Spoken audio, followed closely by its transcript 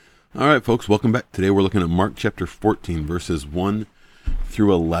All right, folks, welcome back. Today we're looking at Mark chapter 14, verses 1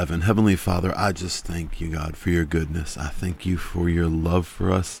 through 11. Heavenly Father, I just thank you, God, for your goodness. I thank you for your love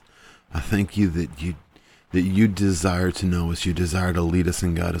for us. I thank you that you desire to know us. You desire to lead us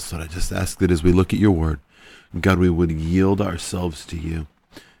and guide us. So I just ask that as we look at your word, God, we would yield ourselves to you,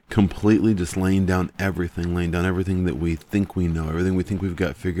 completely just laying down everything that we think we know, everything we think we've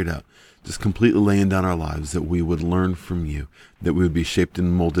got figured out. Just completely laying down our lives, that we would learn from you, that we would be shaped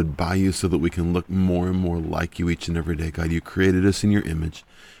and molded by you so that we can look more and more like you each and every day. God, you created us in your image,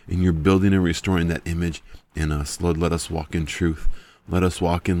 and you're building and restoring that image in us. Lord, let us walk in truth. Let us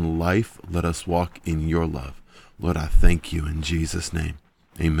walk in life. Let us walk in your love. Lord, I thank you in Jesus' name.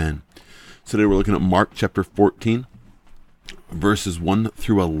 Amen. So today we're looking at Mark chapter 14, verses 1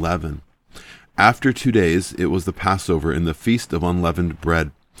 through 11. After 2 days, it was the Passover and the feast of unleavened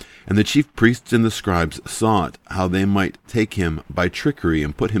bread. And the chief priests and the scribes sought how they might take him by trickery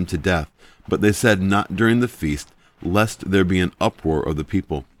and put him to death. But they said, not during the feast, lest there be an uproar of the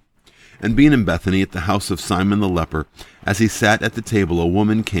people. And being in Bethany at the house of Simon the leper, as he sat at the table, a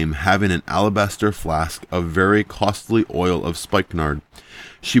woman came having an alabaster flask of very costly oil of spikenard.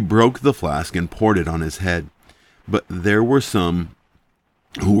 She broke the flask and poured it on his head. But there were some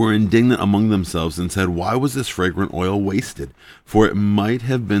who were indignant among themselves and said, why was this fragrant oil wasted? For it might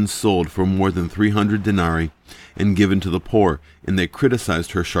have been sold for more than 300 denarii and given to the poor. And they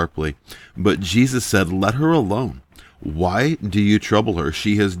criticized her sharply. But Jesus said, let her alone. Why do you trouble her?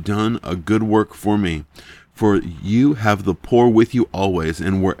 She has done a good work for me. For you have the poor with you always,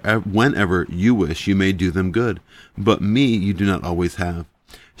 and whenever you wish, you may do them good. But me you do not always have.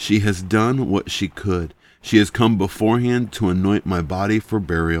 She has done what she could. She has come beforehand to anoint my body for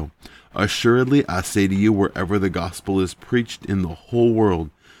burial. Assuredly, I say to you, wherever the gospel is preached in the whole world,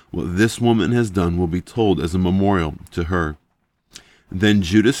 what this woman has done will be told as a memorial to her. Then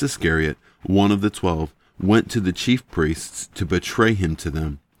Judas Iscariot, one of the 12, went to the chief priests to betray him to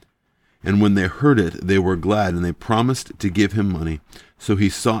them. And when they heard it, they were glad, and they promised to give him money. So he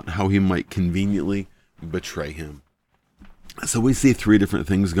sought how he might conveniently betray him. So we see three different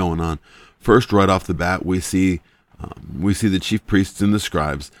things going on. First, right off the bat, we see the chief priests and the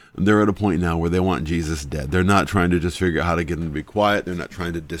scribes. They're at a point now where they want Jesus dead. They're not trying to just figure out how to get him to be quiet. They're not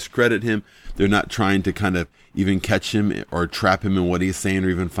trying to discredit him. They're not trying to kind of even catch him or trap him in what he's saying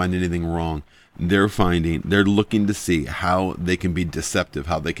or even find anything wrong. They're looking to see how they can be deceptive,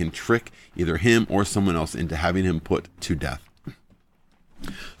 how they can trick either him or someone else into having him put to death.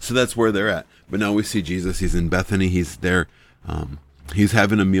 So that's where they're at. But now we see Jesus. He's in Bethany. He's there. He's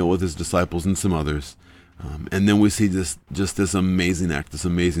having a meal with his disciples and some others. And then we see this amazing act, this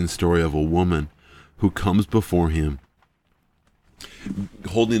amazing story of a woman who comes before him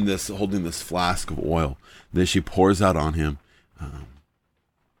holding this flask of oil that she pours out on him.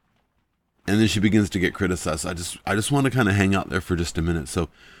 And then she begins to get criticized. I just want to kind of hang out there for just a minute. So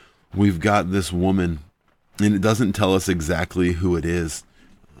we've got this woman, and it doesn't tell us exactly who it is,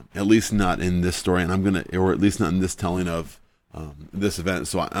 at least not in this story, or at least not in this telling of this event.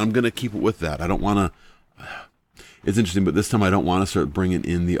 So I'm going to keep it with that. I don't want to, it's interesting, but this time I don't want to start bringing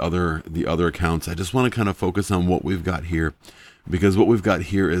in the other accounts. I just want to kind of focus on what we've got here, because what we've got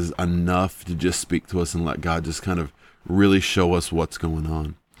here is enough to just speak to us and let God just kind of really show us what's going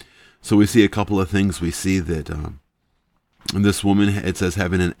on. So we see a couple of things. We see that this woman, it says,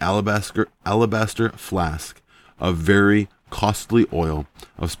 having an alabaster flask of very costly oil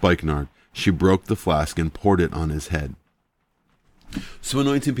of spikenard. She broke the flask and poured it on his head. So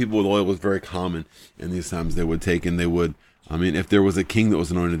anointing people with oil was very common in these times. If there was a king that was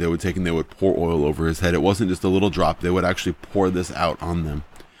anointed, they would pour oil over his head. It wasn't just a little drop. They would actually pour this out on them.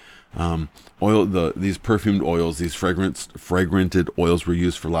 These perfumed oils, these fragranted oils were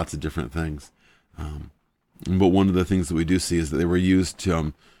used for lots of different things. But one of the things that we do see is that they were used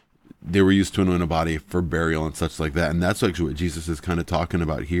to anoint a body for burial and such like that. And that's actually what Jesus is kind of talking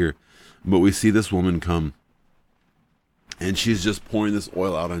about here. But we see this woman come, and she's just pouring this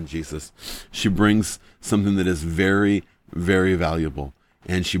oil out on Jesus. She brings something that is very, very valuable,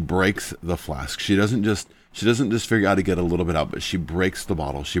 and she breaks the flask. She doesn't just figure out how to get a little bit out, but she breaks the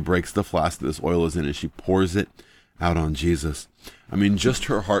bottle. She breaks the flask that this oil is in, and she pours it out on Jesus. I mean, just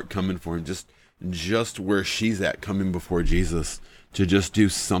her heart coming for him, just where she's at, coming before Jesus to just do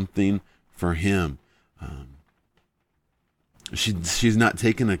something for him. She's not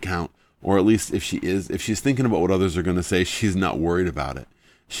taking account, or at least if she's thinking about what others are going to say, she's not worried about it.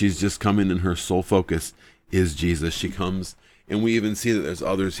 She's just coming, and her sole focus is Jesus. She comes, and we even see that there's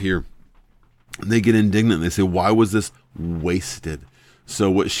others here. They get indignant. They say, why was this wasted? So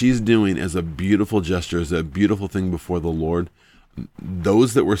what she's doing is a beautiful gesture, is a beautiful thing before the Lord.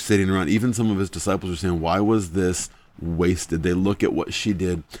 those that were sitting around, even some of his disciples, were saying, why was this wasted? They look at what she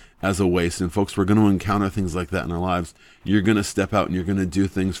did as a waste. And folks, we're going to encounter things like that in our lives. You're going to step out and you're going to do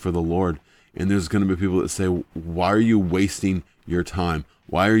things for the Lord. And there's going to be people that say, why are you wasting your time?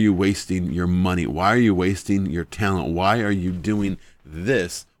 Why are you wasting your money? Why are you wasting your talent? Why are you doing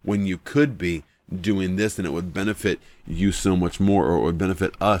this when you could be doing this and it would benefit you so much more, or it would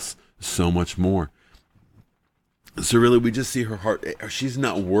benefit us so much more? So really, we just see her heart. She's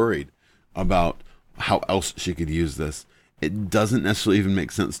not worried about how else she could use this. It doesn't necessarily even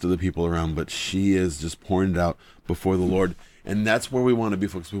make sense to the people around, but she is just pouring it out before the Lord. And that's where we want to be,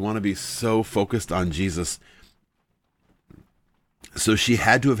 folks. We want to be so focused on Jesus. So she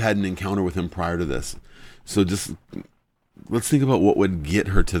had to have had an encounter with him prior to this. So just let's think about what would get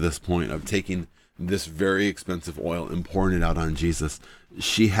her to this point of taking this very expensive oil and pouring it out on Jesus.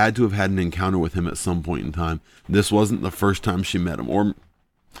 She had to have had an encounter with him at some point in time. This wasn't the first time she met him, or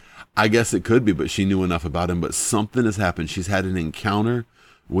I guess it could be, but she knew enough about him. But something has happened. She's had an encounter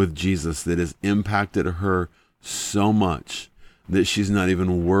with Jesus that has impacted her so much that she's not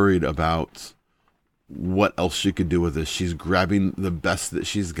even worried about what else she could do with this. She's grabbing the best that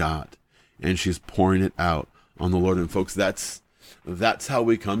she's got and she's pouring it out on the Lord. And folks, that's how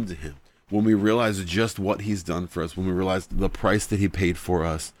we come to him. When we realize just what he's done for us, when we realize the price that he paid for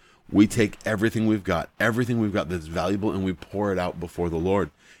us, we take everything we've got that's valuable, and we pour it out before the Lord.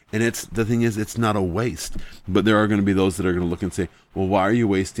 And the thing is, it's not a waste. But there are going to be those that are going to look and say, well, why are you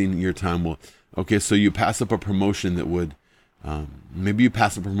wasting your time? Well, okay, so you pass up a promotion that would, maybe you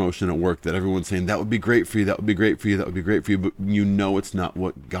pass a promotion at work that everyone's saying, that would be great for you, that would be great for you, that would be great for you, but you know it's not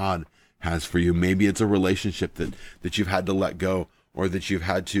what God has for you. Maybe it's a relationship that you've had to let go, or that you've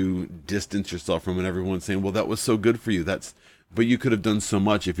had to distance yourself from, and everyone's saying, well, that was so good for you. But you could have done so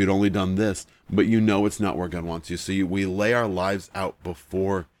much if you'd only done this, but you know it's not where God wants you. So we lay our lives out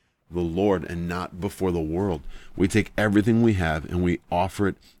before the Lord and not before the world. We take everything we have and we offer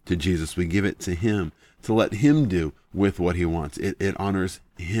it to Jesus. We give it to him to let him do with what he wants. It honors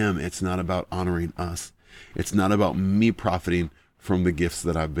him. It's not about honoring us. It's not about me profiting from the gifts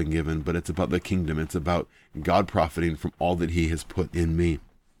that I've been given, but it's about the kingdom. It's about God profiting from all that he has put in me.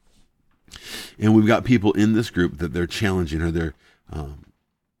 And we've got people in this group that they're challenging her.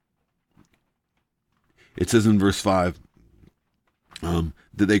 It says in verse 5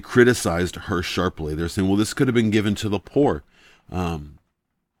 that they criticized her sharply. They're saying, well, this could have been given to the poor. The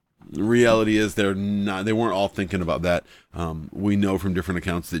reality is they weren't all thinking about that. We know from different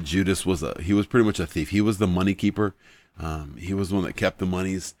accounts that Judas was pretty much a thief. He was the money keeper. He was the one that kept the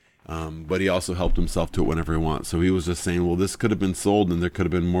monies, but he also helped himself to it whenever he wants. So he was just saying, well, this could have been sold and there could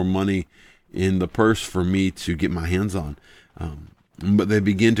have been more money in the purse for me to get my hands on. But they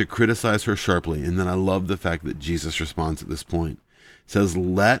begin to criticize her sharply. And then I love the fact that Jesus responds at this point. It says,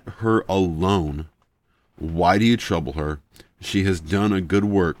 let her alone. Why do you trouble her? She has done a good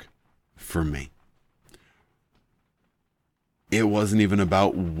work for me. It wasn't even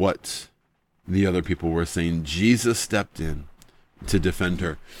about what the other people were saying. Jesus stepped in to defend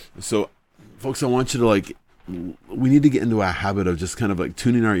her. So, folks, I want you to we need to get into a habit of just kind of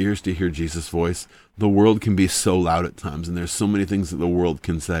tuning our ears to hear Jesus' voice. The world can be so loud at times, and there's so many things that the world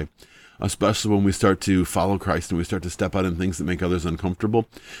can say, especially when we start to follow Christ and we start to step out in things that make others uncomfortable.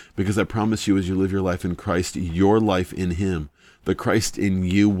 Because I promise you, as you live your life in Christ, your life in him, the Christ in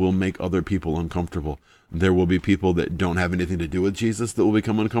you will make other people uncomfortable. There will be people that don't have anything to do with Jesus that will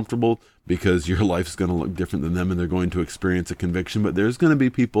become uncomfortable because your life's going to look different than them, and they're going to experience a conviction. But there's going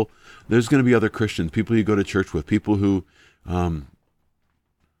to be other Christians, people you go to church with, people who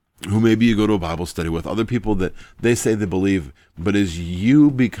maybe you go to a Bible study with, other people that they say they believe, but as you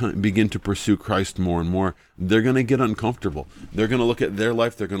begin to pursue Christ more and more, they're going to get uncomfortable. They're going to look at their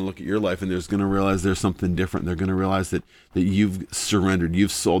life, they're going to look at your life, and they're going to realize there's something different. They're going to realize that you've surrendered,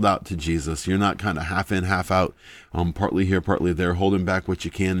 you've sold out to Jesus. You're not kind of half in, half out, partly here, partly there, holding back what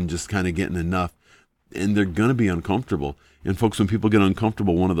you can and just kind of getting enough. And they're going to be uncomfortable. And folks, when people get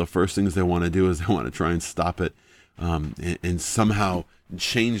uncomfortable, one of the first things they want to do is they want to try and stop it and somehow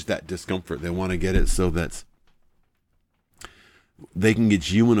change that discomfort. They want to get it so that they can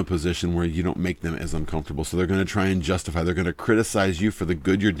get you in a position where you don't make them as uncomfortable. So they're going to try and justify. They're going to criticize you for the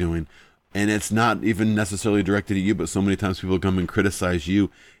good you're doing. And it's not even necessarily directed at you, but so many times people come and criticize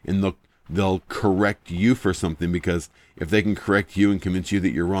you, and they'll correct you for something, because if they can correct you and convince you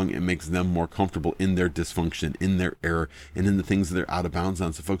that you're wrong, it makes them more comfortable in their dysfunction, in their error, and in the things that they're out of bounds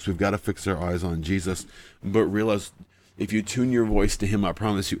on. So folks, we've got to fix our eyes on Jesus, but realize if you tune your voice to him, I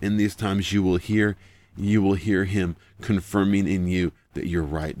promise you, in these times you will hear him confirming in you that you're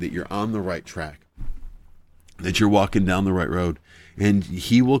right, that you're on the right track. that you're walking down the right road, and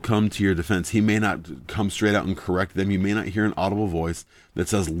he will come to your defense. He may not come straight out and correct them. You may not hear an audible voice that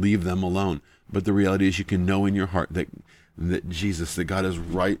says, leave them alone. But the reality is you can know in your heart that Jesus, that God is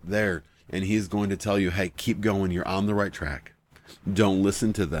right there, and he's going to tell you, hey, keep going. You're on the right track. Don't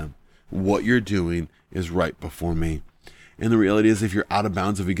listen to them. What you're doing is right before me. And the reality is, if you're out of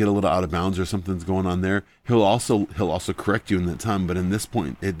bounds, if you get a little out of bounds or something's going on there, he'll also correct you in that time. But in this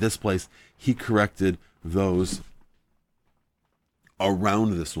point, at this place, he corrected those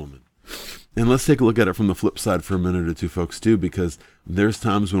around this woman. And let's take a look at it from the flip side for a minute or two, folks, too, because there's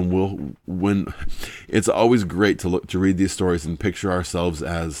times when it's always great to read these stories and picture ourselves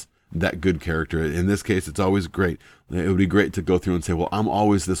as that good character. In this case, it's always great. It would be great to go through and say, well, I'm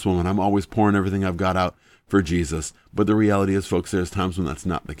always this woman. I'm always pouring everything I've got out for Jesus. But the reality is, folks, there's times when that's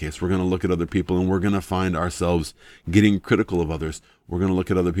not the case. We're going to look at other people and we're going to find ourselves getting critical of others. We're going to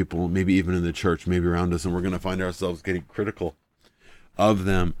look at other people, maybe even in the church, maybe around us, and we're going to find ourselves getting critical of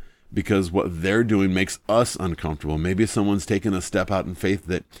them because what they're doing makes us uncomfortable. Maybe someone's taken a step out in faith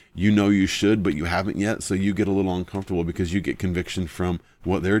that you know you should, but you haven't yet, so you get a little uncomfortable because you get conviction from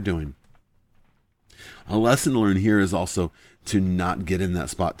what they're doing. A lesson to learn here is also to not get in that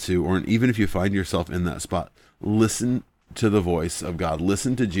spot too, or even if you find yourself in that spot, listen to the voice of God.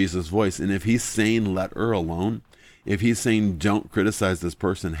 Listen to Jesus' voice. And if he's saying, let her alone, if he's saying, don't criticize this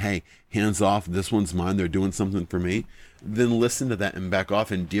person, hey, hands off, this one's mine, they're doing something for me, then listen to that and back off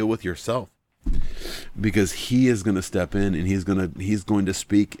and deal with yourself. Because he is going to step in and he's going to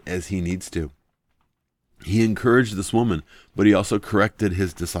speak as he needs to. He encouraged this woman, but he also corrected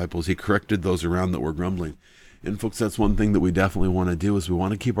his disciples. He corrected those around that were grumbling. And folks, that's one thing that we definitely want to do is we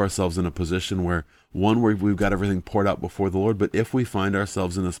want to keep ourselves in a position where we've got everything poured out before the Lord. But if we find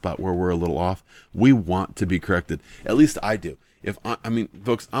ourselves in a spot where we're a little off, we want to be corrected. At least I do.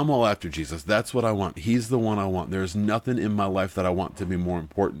 Folks, I'm all after Jesus. That's what I want. He's the one I want. There's nothing in my life that I want to be more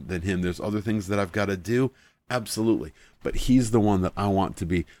important than him. There's other things that I've got to do. Absolutely. But he's the one that I want to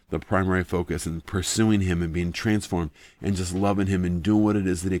be the primary focus, and pursuing him and being transformed and just loving him and doing what it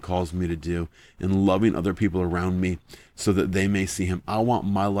is that he calls me to do and loving other people around me so that they may see him. I want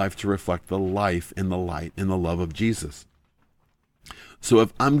my life to reflect the life and the light and the love of Jesus. So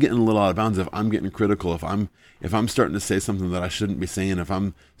if I'm getting a little out of bounds, if I'm getting critical, if I'm starting to say something that I shouldn't be saying, if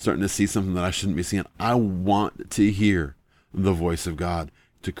I'm starting to see something that I shouldn't be seeing, I want to hear the voice of God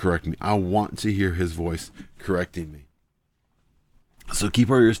to correct me. I want to hear his voice correcting me. So keep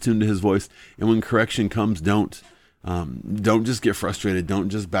our ears tuned to his voice. And when correction comes, don't just get frustrated. Don't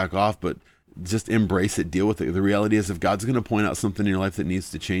just back off, but just embrace it, deal with it. The reality is, if God's going to point out something in your life that needs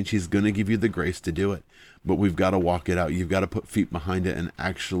to change, he's going to give you the grace to do it. But we've got to walk it out. You've got to put feet behind it and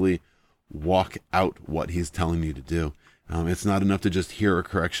actually walk out what he's telling you to do. It's not enough to just hear a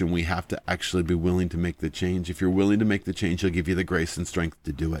correction. We have to actually be willing to make the change. If you're willing to make the change, he'll give you the grace and strength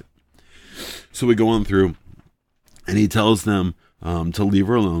to do it. So we go on through, and he tells them to leave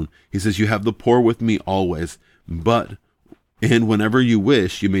her alone. He says, you have the poor with me always, and whenever you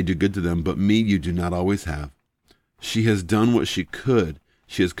wish, you may do good to them, but me you do not always have. She has done what she could.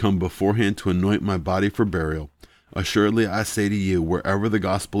 She has come beforehand to anoint my body for burial. Assuredly, I say to you, wherever the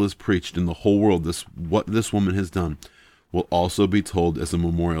gospel is preached in the whole world, what this woman has done will also be told as a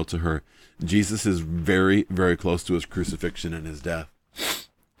memorial to her. Jesus is very, very close to his crucifixion and his death.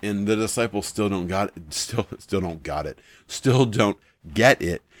 And the disciples still don't get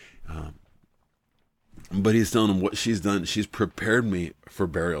it. But he's telling them what she's done. She's prepared me for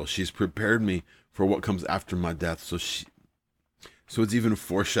burial. She's prepared me for what comes after my death. So it's even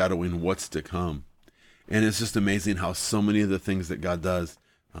foreshadowing what's to come. And it's just amazing how so many of the things that God does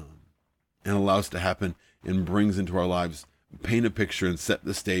and allows to happen and brings into our lives paint a picture and set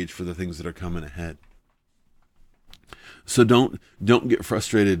the stage for the things that are coming ahead. So don't get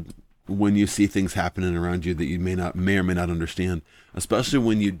frustrated when you see things happening around you that you may or may not understand, especially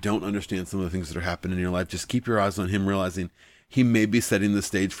when you don't understand some of the things that are happening in your life. Just keep your eyes on him, realizing he may be setting the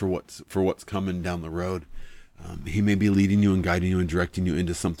stage for what's coming down the road. He may be leading you and guiding you and directing you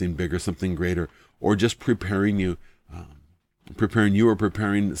into something bigger, something greater, or just preparing you or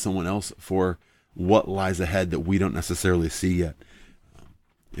preparing someone else for what lies ahead that we don't necessarily see yet.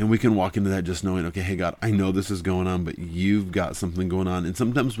 And we can walk into that just knowing, okay, hey, God, I know this is going on, but you've got something going on. And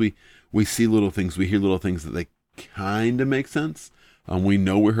sometimes we see little things, we hear little things that they kind of make sense. We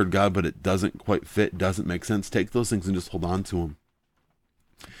know we heard God, but it doesn't quite fit, doesn't make sense. Take those things and just hold on to them.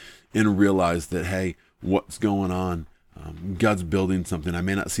 And realize that, hey, what's going on? God's building something. I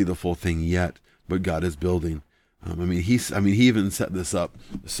may not see the full thing yet, but God is building. He even set this up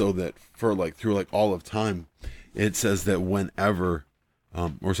so that through all of time, it says that whenever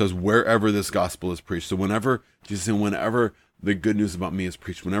or says, wherever this gospel is preached. So whenever, Jesus saying, whenever the good news about me is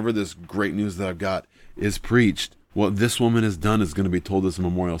preached, whenever this great news that I've got is preached, what this woman has done is going to be told as a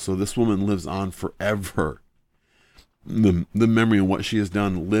memorial. So this woman lives on forever. The memory of what she has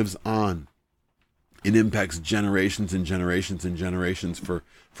done lives on. It impacts generations and generations and generations for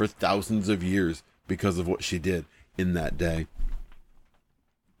thousands of years because of what she did in that day.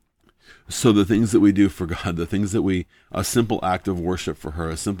 So the things that we do for God, the things that a simple act of worship for her,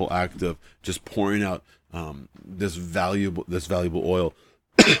 a simple act of just pouring out this valuable oil,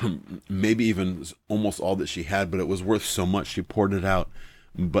 maybe even almost all that she had, but it was worth so much she poured it out.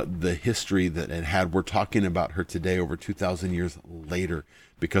 But the history that it had, we're talking about her today over 2,000 years later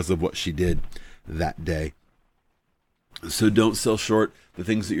because of what she did that day. So don't sell short the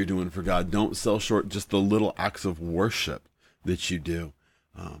things that you're doing for God. Don't sell short just the little acts of worship that you do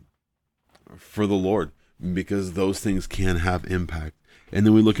for the Lord, because those things can have impact. And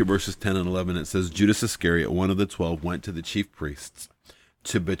then we look at verses 10 and 11. It says, Judas Iscariot, one of the 12, went to the chief priests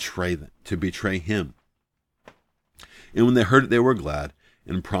to betray him. And when they heard it, they were glad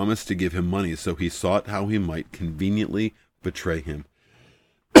and promised to give him money. So he sought how he might conveniently betray him.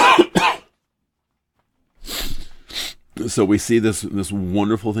 So we see this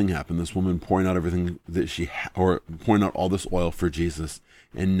wonderful thing happen. This woman pouring out everything that pouring out all this oil for Jesus.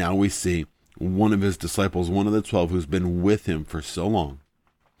 And now we see one of his disciples, one of the 12, who's been with him for so long,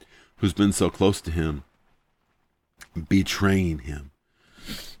 who's been so close to him, betraying him.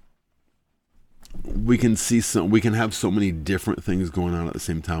 We can have so many different things going on at the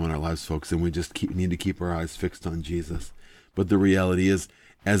same time in our lives, folks, and we just need to keep our eyes fixed on Jesus. But the reality is,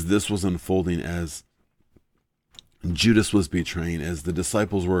 as this was unfolding, as Judas was betraying, as the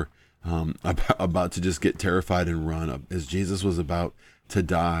disciples were about to just get terrified and run, as Jesus was about to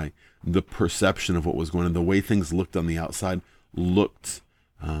die, the perception of what was going on, the way things looked on the outside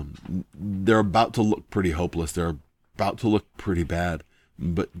they're about to look pretty hopeless. They're about to look pretty bad.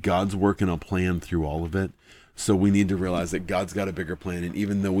 But God's working a plan through all of it. So we need to realize that God's got a bigger plan. And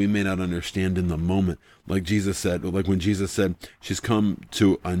even though we may not understand in the moment, like Jesus said, like when Jesus said, she's come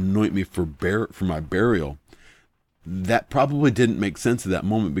to anoint me for my burial, that probably didn't make sense at that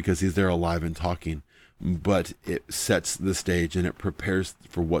moment because he's there alive and talking. But it sets the stage and it prepares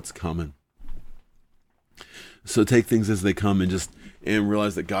for what's coming. So take things as they come and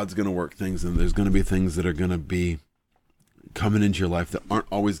realize that God's going to work things, and there's going to be things that are going to be coming into your life that aren't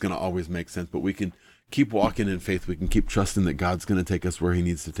always going to always make sense, but we can keep walking in faith. We can keep trusting that God's going to take us where he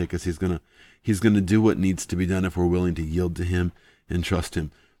needs to take us. He's going to do what needs to be done if we're willing to yield to him and trust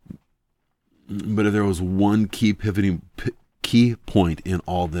him. But if there was one key point in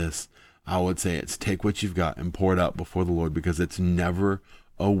all this, I would say it's take what you've got and pour it out before the Lord, because it's never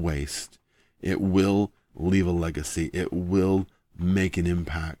a waste. It will leave a legacy. It will make an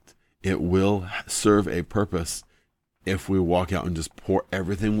impact. It will serve a purpose if we walk out and just pour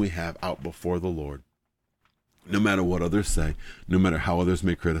everything we have out before the Lord. No matter what others say, no matter how others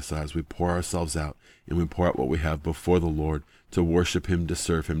may criticize, we pour ourselves out and we pour out what we have before the Lord to worship him, to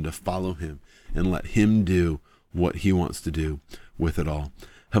serve him, to follow him, and let him do what he wants to do with it all.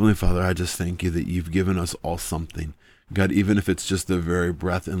 Heavenly Father, I just thank you that you've given us all something. God, even if it's just the very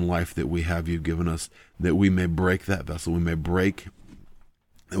breath and life that we have, you've given us, that we may break that vessel, we may break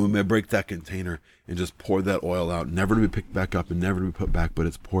that container and just pour that oil out, never to be picked back up and never to be put back, but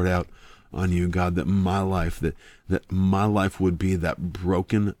it's poured out on you, God, that my life would be that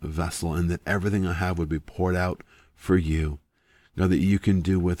broken vessel, and that everything I have would be poured out for you. God, that you can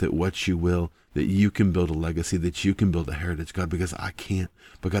do with it what you will, that you can build a legacy, that you can build a heritage, God, because I can't.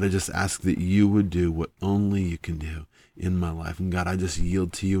 But God, I just ask that you would do what only you can do in my life. And God, I just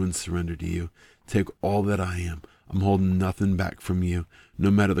yield to you and surrender to you. Take all that I am. I'm holding nothing back from you,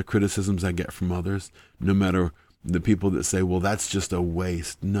 no matter the criticisms I get from others, no matter the people that say, well, that's just a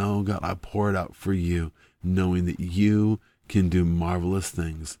waste. No, God, I pour it out for you, knowing that you can do marvelous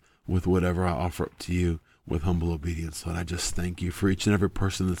things with whatever I offer up to you with humble obedience. Lord, I just thank you for each and every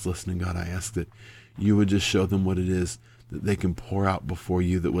person that's listening. God, I ask that you would just show them what it is that they can pour out before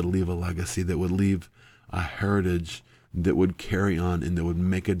you, that would leave a legacy, that would leave a heritage, that would carry on and that would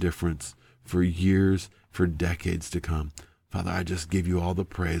make a difference for years, for decades to come. Father, I just give you all the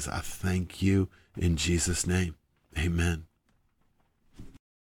praise. I thank you in Jesus' name. Amen.